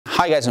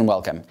Hi guys and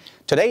welcome.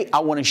 Today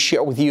I want to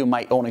share with you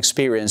my own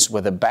experience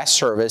with the best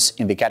service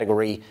in the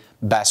category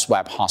Best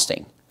Web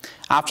Hosting.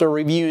 After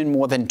reviewing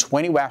more than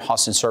 20 web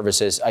hosting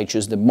services, I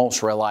choose the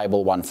most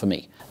reliable one for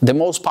me. The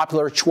most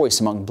popular choice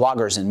among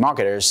bloggers and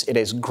marketers, it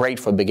is great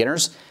for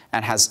beginners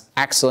and has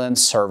excellent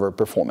server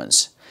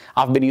performance.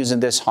 I've been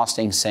using this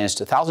hosting since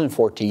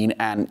 2014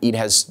 and it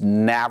has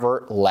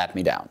never let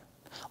me down.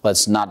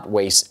 Let's not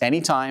waste any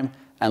time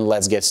and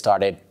let's get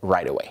started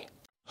right away.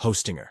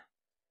 HostGator.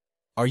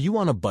 Are you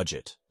on a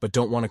budget but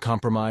don't want to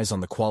compromise on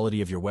the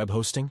quality of your web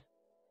hosting?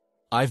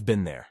 I've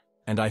been there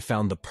and I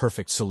found the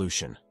perfect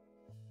solution.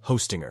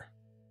 HostGator.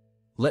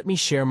 Let me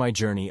share my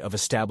journey of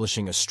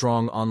establishing a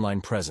strong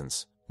online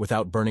presence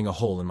without burning a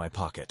hole in my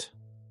pocket.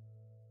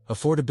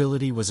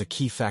 Affordability was a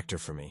key factor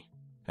for me,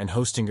 and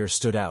HostGator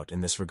stood out in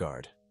this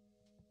regard.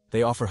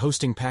 They offer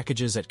hosting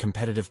packages at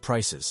competitive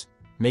prices,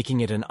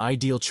 making it an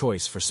ideal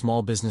choice for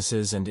small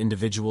businesses and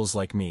individuals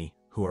like me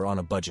who are on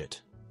a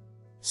budget.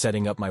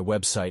 Setting up my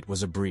website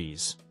was a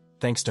breeze,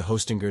 thanks to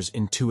HostGator's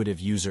intuitive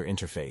user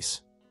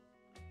interface.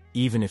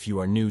 Even if you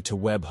are new to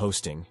web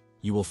hosting,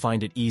 you will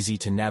find it easy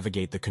to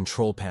navigate the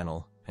control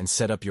panel and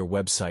set up your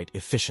website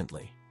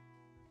efficiently.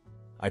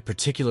 I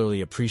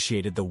particularly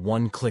appreciated the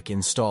one-click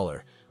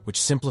installer,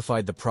 which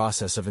simplified the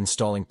process of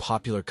installing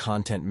popular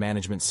content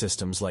management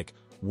systems like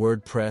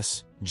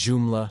WordPress,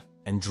 Joomla,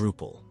 and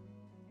Drupal.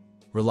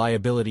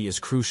 Reliability is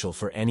crucial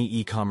for any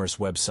e-commerce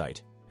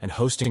website, and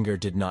HostGator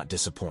did not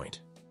disappoint.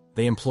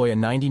 They employ a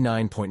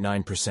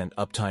 99.9%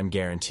 uptime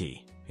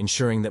guarantee,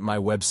 ensuring that my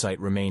website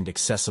remained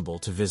accessible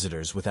to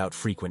visitors without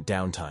frequent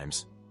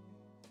downtimes.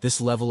 This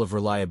level of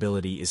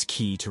reliability is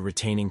key to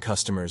retaining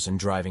customers and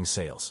driving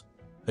sales.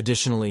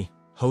 Additionally,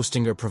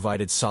 HostGator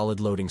provided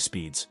solid loading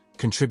speeds,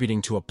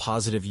 contributing to a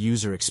positive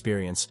user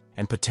experience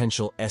and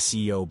potential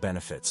SEO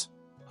benefits.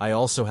 I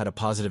also had a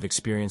positive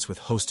experience with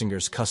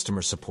HostGator's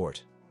customer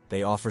support.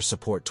 They offer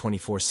support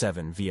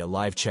 24/7 via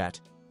live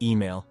chat,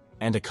 email,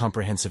 and a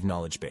comprehensive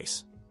knowledge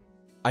base.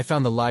 I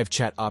found the live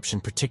chat option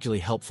particularly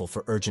helpful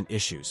for urgent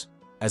issues,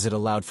 as it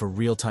allowed for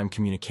real-time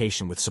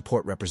communication with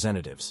support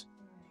representatives.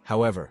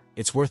 However,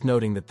 it's worth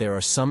noting that there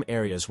are some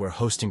areas where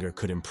HostGator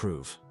could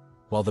improve.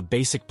 While the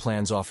basic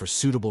plans offer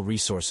suitable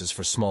resources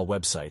for small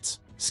websites,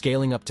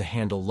 scaling up to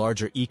handle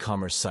larger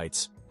e-commerce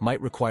sites might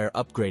require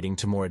upgrading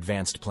to more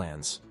advanced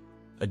plans.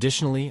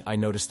 Additionally, I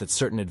noticed that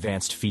certain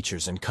advanced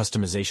features and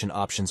customization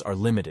options are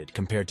limited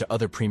compared to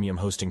other premium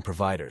hosting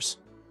providers.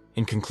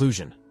 In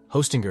conclusion,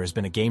 HostGator has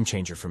been a game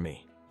changer for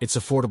me. Its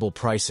affordable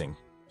pricing,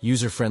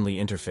 user-friendly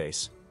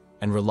interface,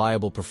 and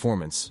reliable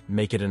performance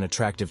make it an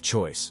attractive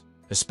choice,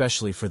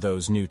 especially for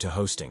those new to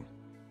hosting.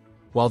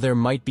 While there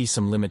might be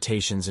some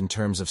limitations in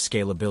terms of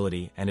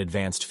scalability and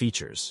advanced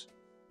features,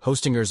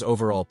 HostGator's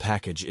overall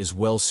package is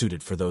well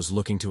suited for those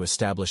looking to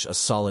establish a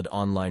solid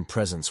online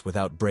presence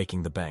without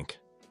breaking the bank.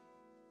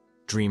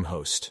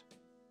 DreamHost.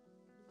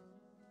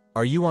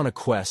 Are you on a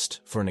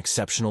quest for an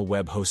exceptional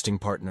web hosting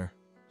partner?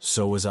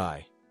 So was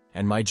I,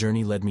 and my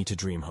journey led me to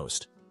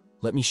DreamHost.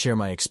 Let me share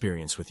my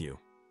experience with you.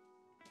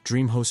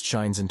 DreamHost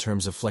shines in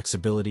terms of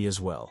flexibility as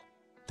well.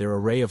 Their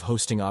array of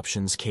hosting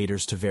options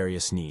caters to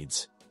various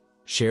needs.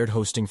 Shared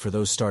hosting for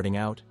those starting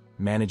out,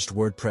 managed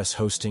WordPress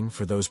hosting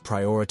for those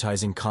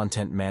prioritizing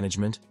content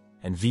management,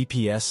 and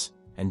VPS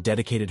and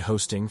dedicated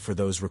hosting for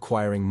those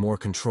requiring more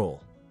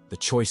control. The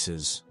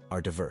choices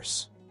are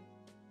diverse.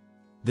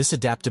 This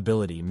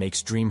adaptability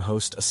makes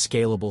DreamHost a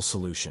scalable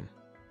solution,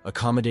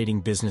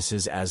 accommodating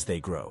businesses as they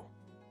grow.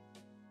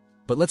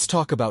 But let's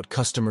talk about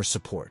customer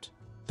support,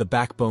 the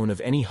backbone of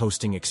any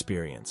hosting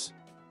experience.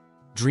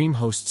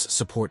 DreamHost's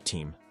support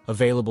team,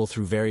 available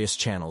through various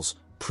channels,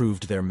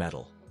 proved their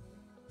mettle.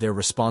 Their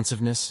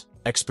responsiveness,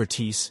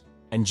 expertise,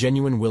 and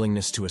genuine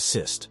willingness to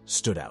assist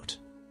stood out.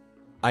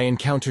 I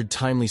encountered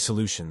timely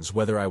solutions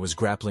whether I was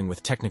grappling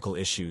with technical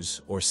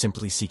issues or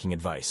simply seeking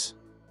advice.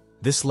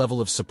 This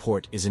level of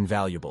support is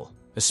invaluable,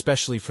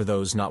 especially for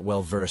those not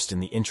well versed in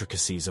the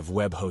intricacies of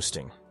web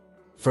hosting.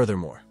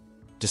 Furthermore,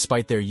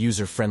 despite their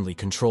user-friendly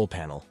control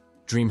panel,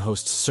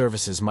 DreamHost's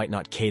services might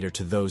not cater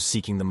to those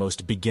seeking the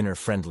most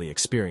beginner-friendly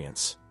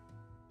experience.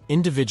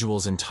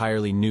 Individuals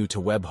entirely new to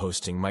web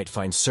hosting might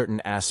find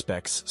certain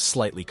aspects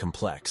slightly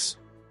complex.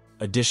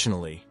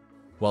 Additionally,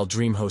 while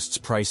DreamHost's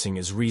pricing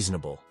is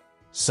reasonable,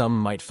 some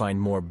might find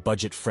more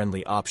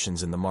budget-friendly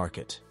options in the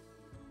market.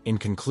 In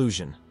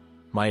conclusion,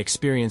 my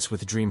experience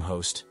with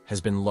DreamHost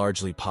has been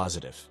largely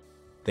positive.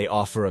 They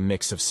offer a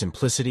mix of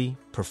simplicity,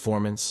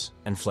 performance,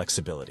 and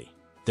flexibility.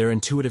 Their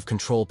intuitive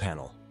control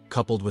panel,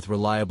 coupled with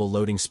reliable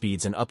loading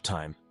speeds and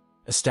uptime,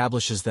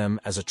 establishes them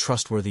as a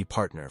trustworthy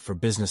partner for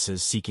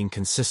businesses seeking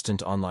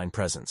consistent online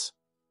presence.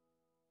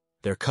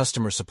 Their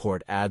customer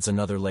support adds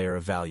another layer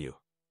of value,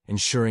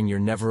 ensuring you're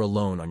never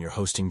alone on your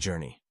hosting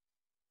journey.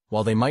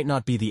 While they might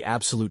not be the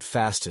absolute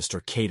fastest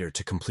or cater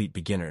to complete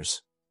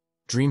beginners,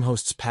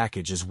 DreamHost's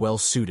package is well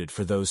suited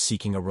for those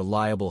seeking a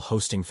reliable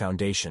hosting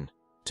foundation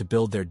to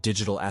build their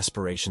digital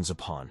aspirations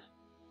upon.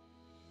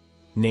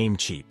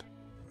 Namecheap.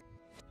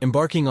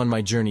 Embarking on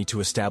my journey to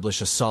establish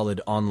a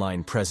solid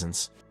online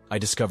presence, I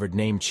discovered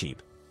Namecheap,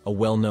 a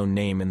well-known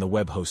name in the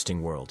web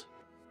hosting world.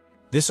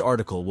 This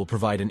article will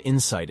provide an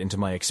insight into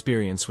my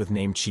experience with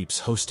Namecheap's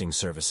hosting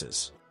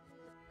services,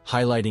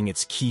 highlighting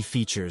its key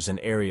features and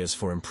areas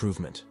for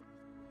improvement.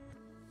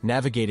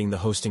 Navigating the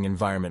hosting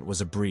environment was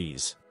a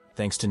breeze,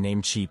 thanks to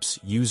Namecheap's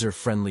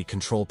user-friendly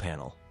control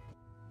panel.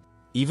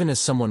 Even as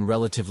someone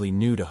relatively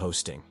new to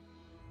hosting,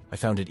 I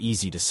found it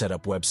easy to set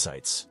up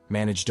websites,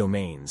 manage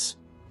domains,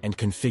 and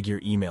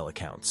configure email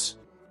accounts.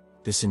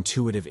 This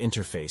intuitive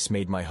interface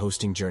made my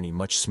hosting journey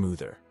much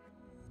smoother.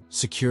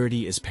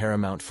 Security is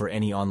paramount for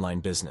any online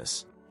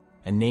business,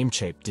 and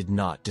Namecheap did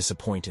not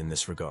disappoint in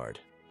this regard.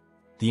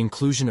 The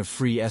inclusion of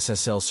free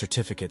SSL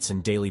certificates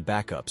and daily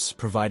backups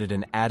provided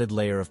an added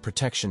layer of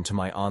protection to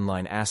my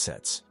online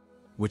assets,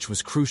 which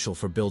was crucial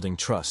for building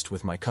trust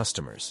with my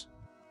customers.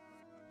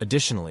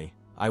 Additionally,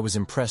 I was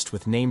impressed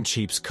with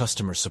Namecheap's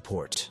customer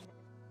support.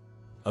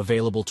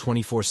 Available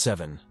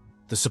 24/7,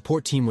 the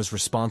support team was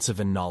responsive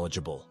and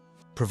knowledgeable,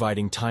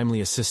 providing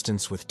timely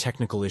assistance with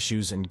technical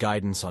issues and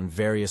guidance on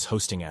various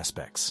hosting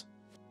aspects.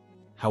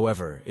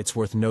 However, it's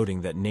worth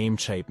noting that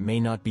Namecheap may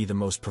not be the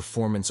most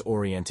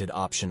performance-oriented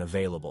option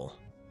available.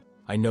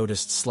 I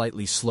noticed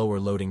slightly slower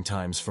loading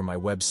times for my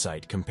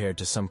website compared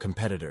to some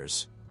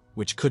competitors,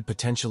 which could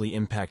potentially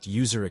impact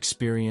user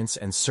experience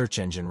and search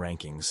engine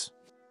rankings.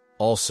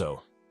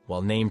 Also,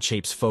 while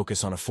Namecheap's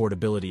focus on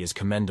affordability is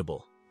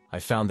commendable, I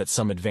found that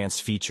some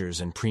advanced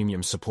features and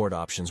premium support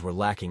options were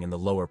lacking in the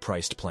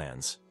lower-priced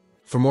plans.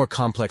 For more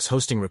complex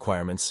hosting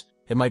requirements,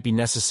 it might be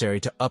necessary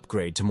to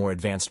upgrade to more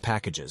advanced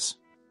packages.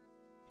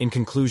 In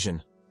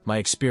conclusion, my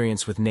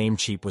experience with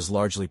Namecheap was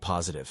largely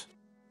positive.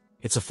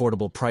 Its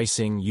affordable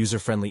pricing,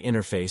 user-friendly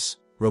interface,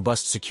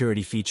 robust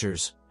security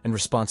features, and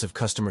responsive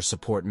customer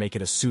support make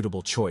it a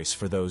suitable choice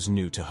for those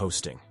new to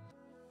hosting.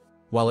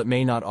 While it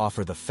may not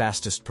offer the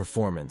fastest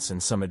performance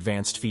and some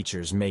advanced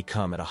features may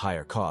come at a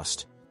higher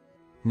cost,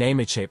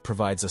 Namecheap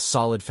provides a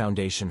solid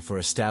foundation for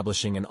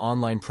establishing an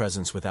online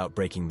presence without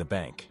breaking the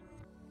bank.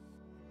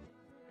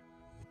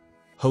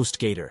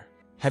 HostGator.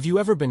 Have you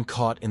ever been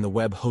caught in the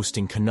web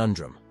hosting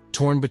conundrum,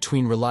 torn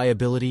between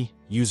reliability,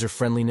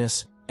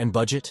 user-friendliness, and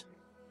budget?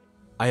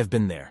 I have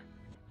been there,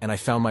 and I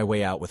found my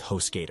way out with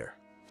HostGator.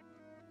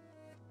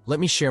 Let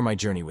me share my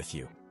journey with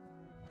you.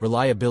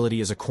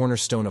 Reliability is a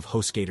cornerstone of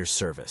HostGator's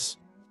service.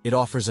 It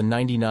offers a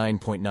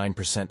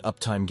 99.9%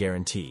 uptime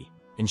guarantee,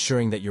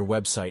 ensuring that your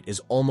website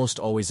is almost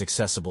always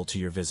accessible to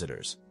your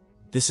visitors.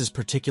 This is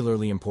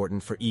particularly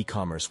important for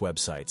e-commerce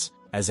websites,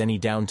 as any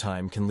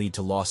downtime can lead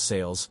to lost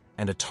sales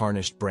and a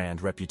tarnished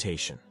brand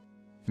reputation.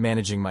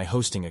 Managing my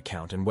hosting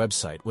account and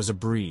website was a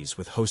breeze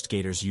with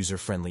HostGator's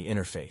user-friendly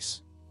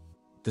interface.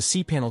 The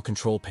cPanel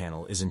control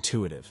panel is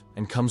intuitive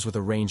and comes with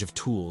a range of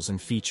tools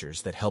and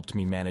features that helped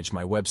me manage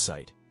my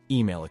website,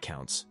 email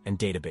accounts, and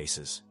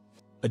databases.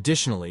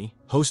 Additionally,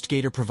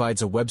 HostGator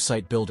provides a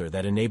website builder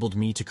that enabled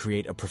me to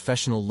create a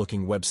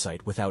professional-looking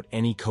website without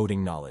any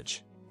coding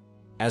knowledge.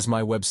 As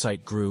my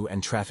website grew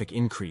and traffic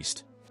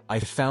increased, I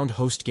found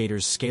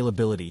HostGator's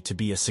scalability to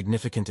be a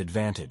significant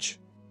advantage.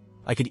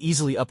 I could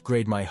easily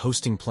upgrade my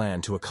hosting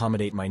plan to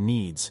accommodate my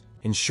needs,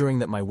 ensuring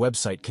that my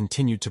website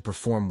continued to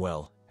perform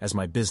well as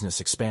my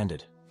business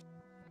expanded.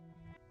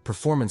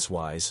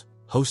 Performance-wise,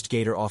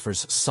 HostGator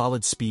offers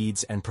solid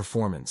speeds and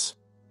performance.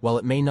 While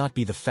it may not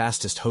be the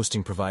fastest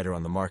hosting provider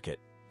on the market,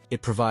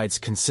 it provides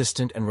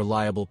consistent and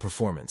reliable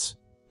performance,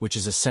 which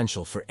is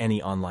essential for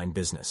any online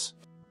business.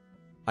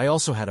 I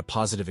also had a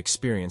positive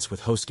experience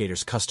with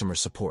HostGator's customer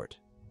support.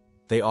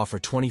 They offer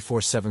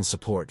 24/7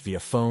 support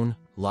via phone,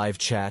 live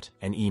chat,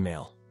 and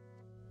email.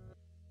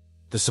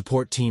 The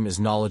support team is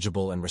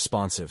knowledgeable and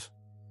responsive,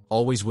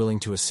 always willing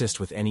to assist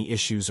with any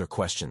issues or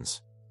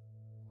questions.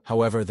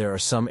 However, there are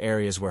some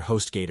areas where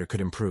HostGator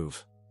could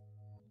improve.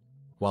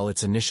 While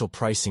its initial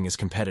pricing is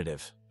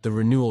competitive, the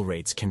renewal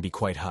rates can be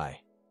quite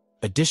high.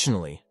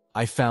 Additionally,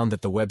 I found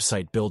that the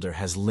website builder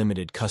has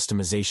limited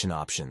customization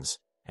options,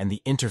 and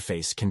the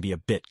interface can be a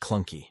bit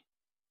clunky.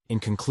 In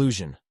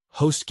conclusion,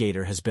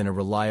 HostGator has been a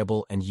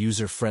reliable and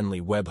user-friendly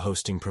web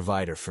hosting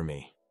provider for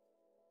me.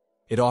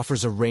 It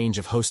offers a range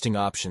of hosting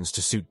options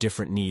to suit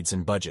different needs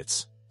and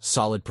budgets,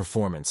 solid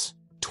performance,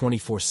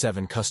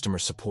 24/7 customer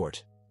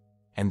support,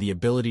 and the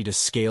ability to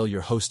scale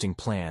your hosting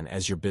plan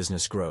as your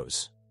business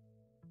grows.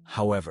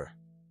 However,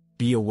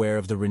 be aware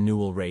of the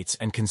renewal rates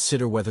and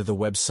consider whether the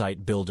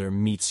website builder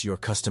meets your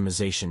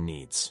customization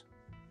needs.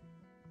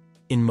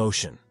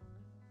 InMotion.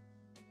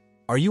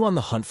 Are you on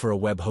the hunt for a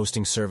web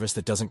hosting service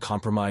that doesn't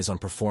compromise on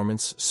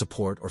performance,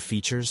 support, or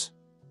features?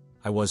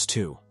 I was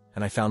too,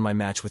 and I found my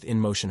match with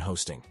InMotion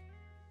Hosting.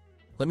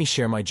 Let me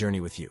share my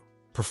journey with you.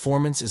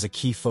 Performance is a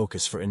key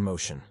focus for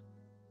InMotion.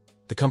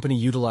 The company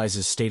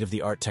utilizes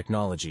state-of-the-art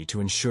technology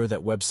to ensure that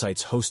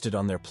websites hosted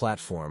on their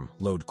platform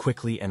load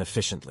quickly and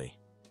efficiently.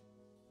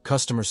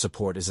 Customer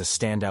support is a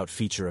standout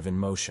feature of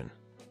InMotion.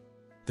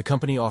 The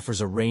company offers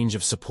a range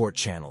of support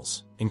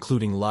channels,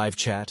 including live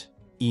chat,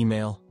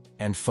 email,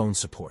 and phone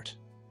support.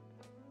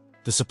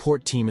 The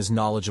support team is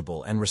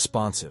knowledgeable and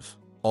responsive,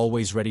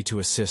 always ready to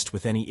assist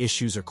with any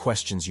issues or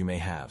questions you may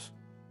have.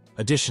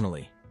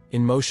 Additionally,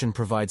 InMotion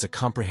provides a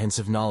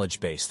comprehensive knowledge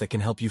base that can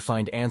help you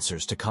find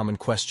answers to common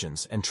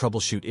questions and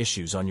troubleshoot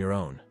issues on your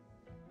own.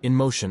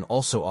 InMotion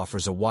also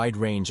offers a wide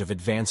range of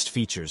advanced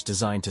features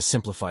designed to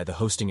simplify the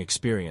hosting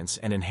experience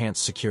and enhance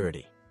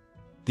security.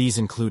 These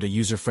include a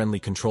user-friendly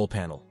control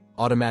panel,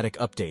 automatic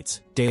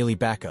updates, daily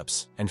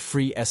backups, and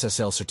free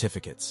SSL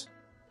certificates.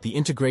 The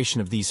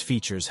integration of these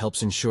features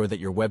helps ensure that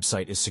your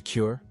website is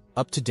secure,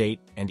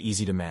 up-to-date, and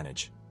easy to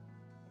manage.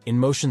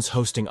 InMotion's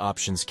hosting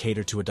options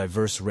cater to a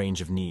diverse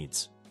range of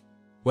needs.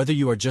 Whether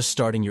you are just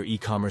starting your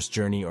e-commerce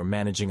journey or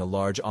managing a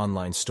large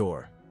online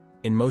store,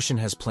 InMotion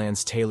has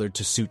plans tailored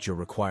to suit your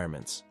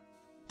requirements.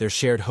 Their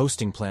shared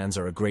hosting plans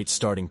are a great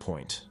starting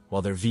point,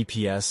 while their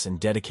VPS and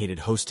dedicated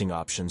hosting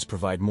options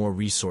provide more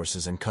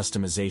resources and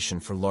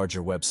customization for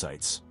larger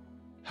websites.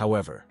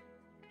 However,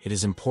 it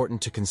is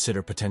important to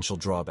consider potential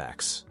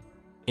drawbacks.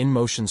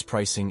 InMotion's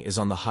pricing is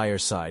on the higher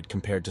side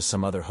compared to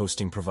some other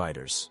hosting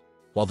providers.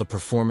 While the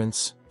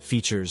performance,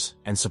 features,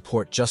 and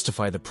support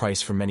justify the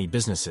price for many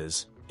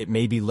businesses, it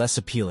may be less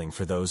appealing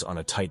for those on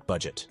a tight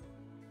budget.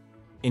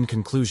 In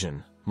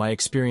conclusion, my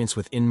experience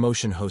with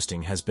InMotion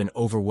hosting has been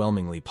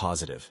overwhelmingly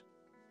positive.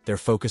 Their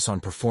focus on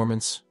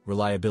performance,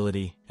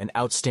 reliability, and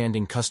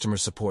outstanding customer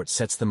support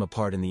sets them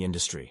apart in the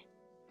industry.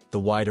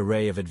 The wide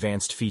array of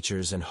advanced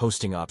features and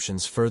hosting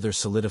options further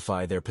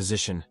solidify their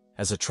position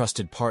as a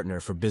trusted partner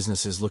for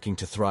businesses looking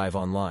to thrive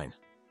online.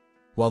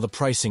 While the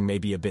pricing may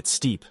be a bit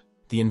steep,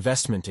 the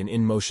investment in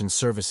InMotion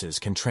services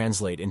can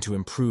translate into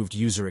improved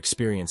user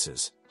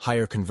experiences,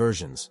 higher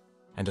conversions,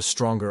 and a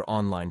stronger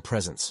online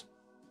presence.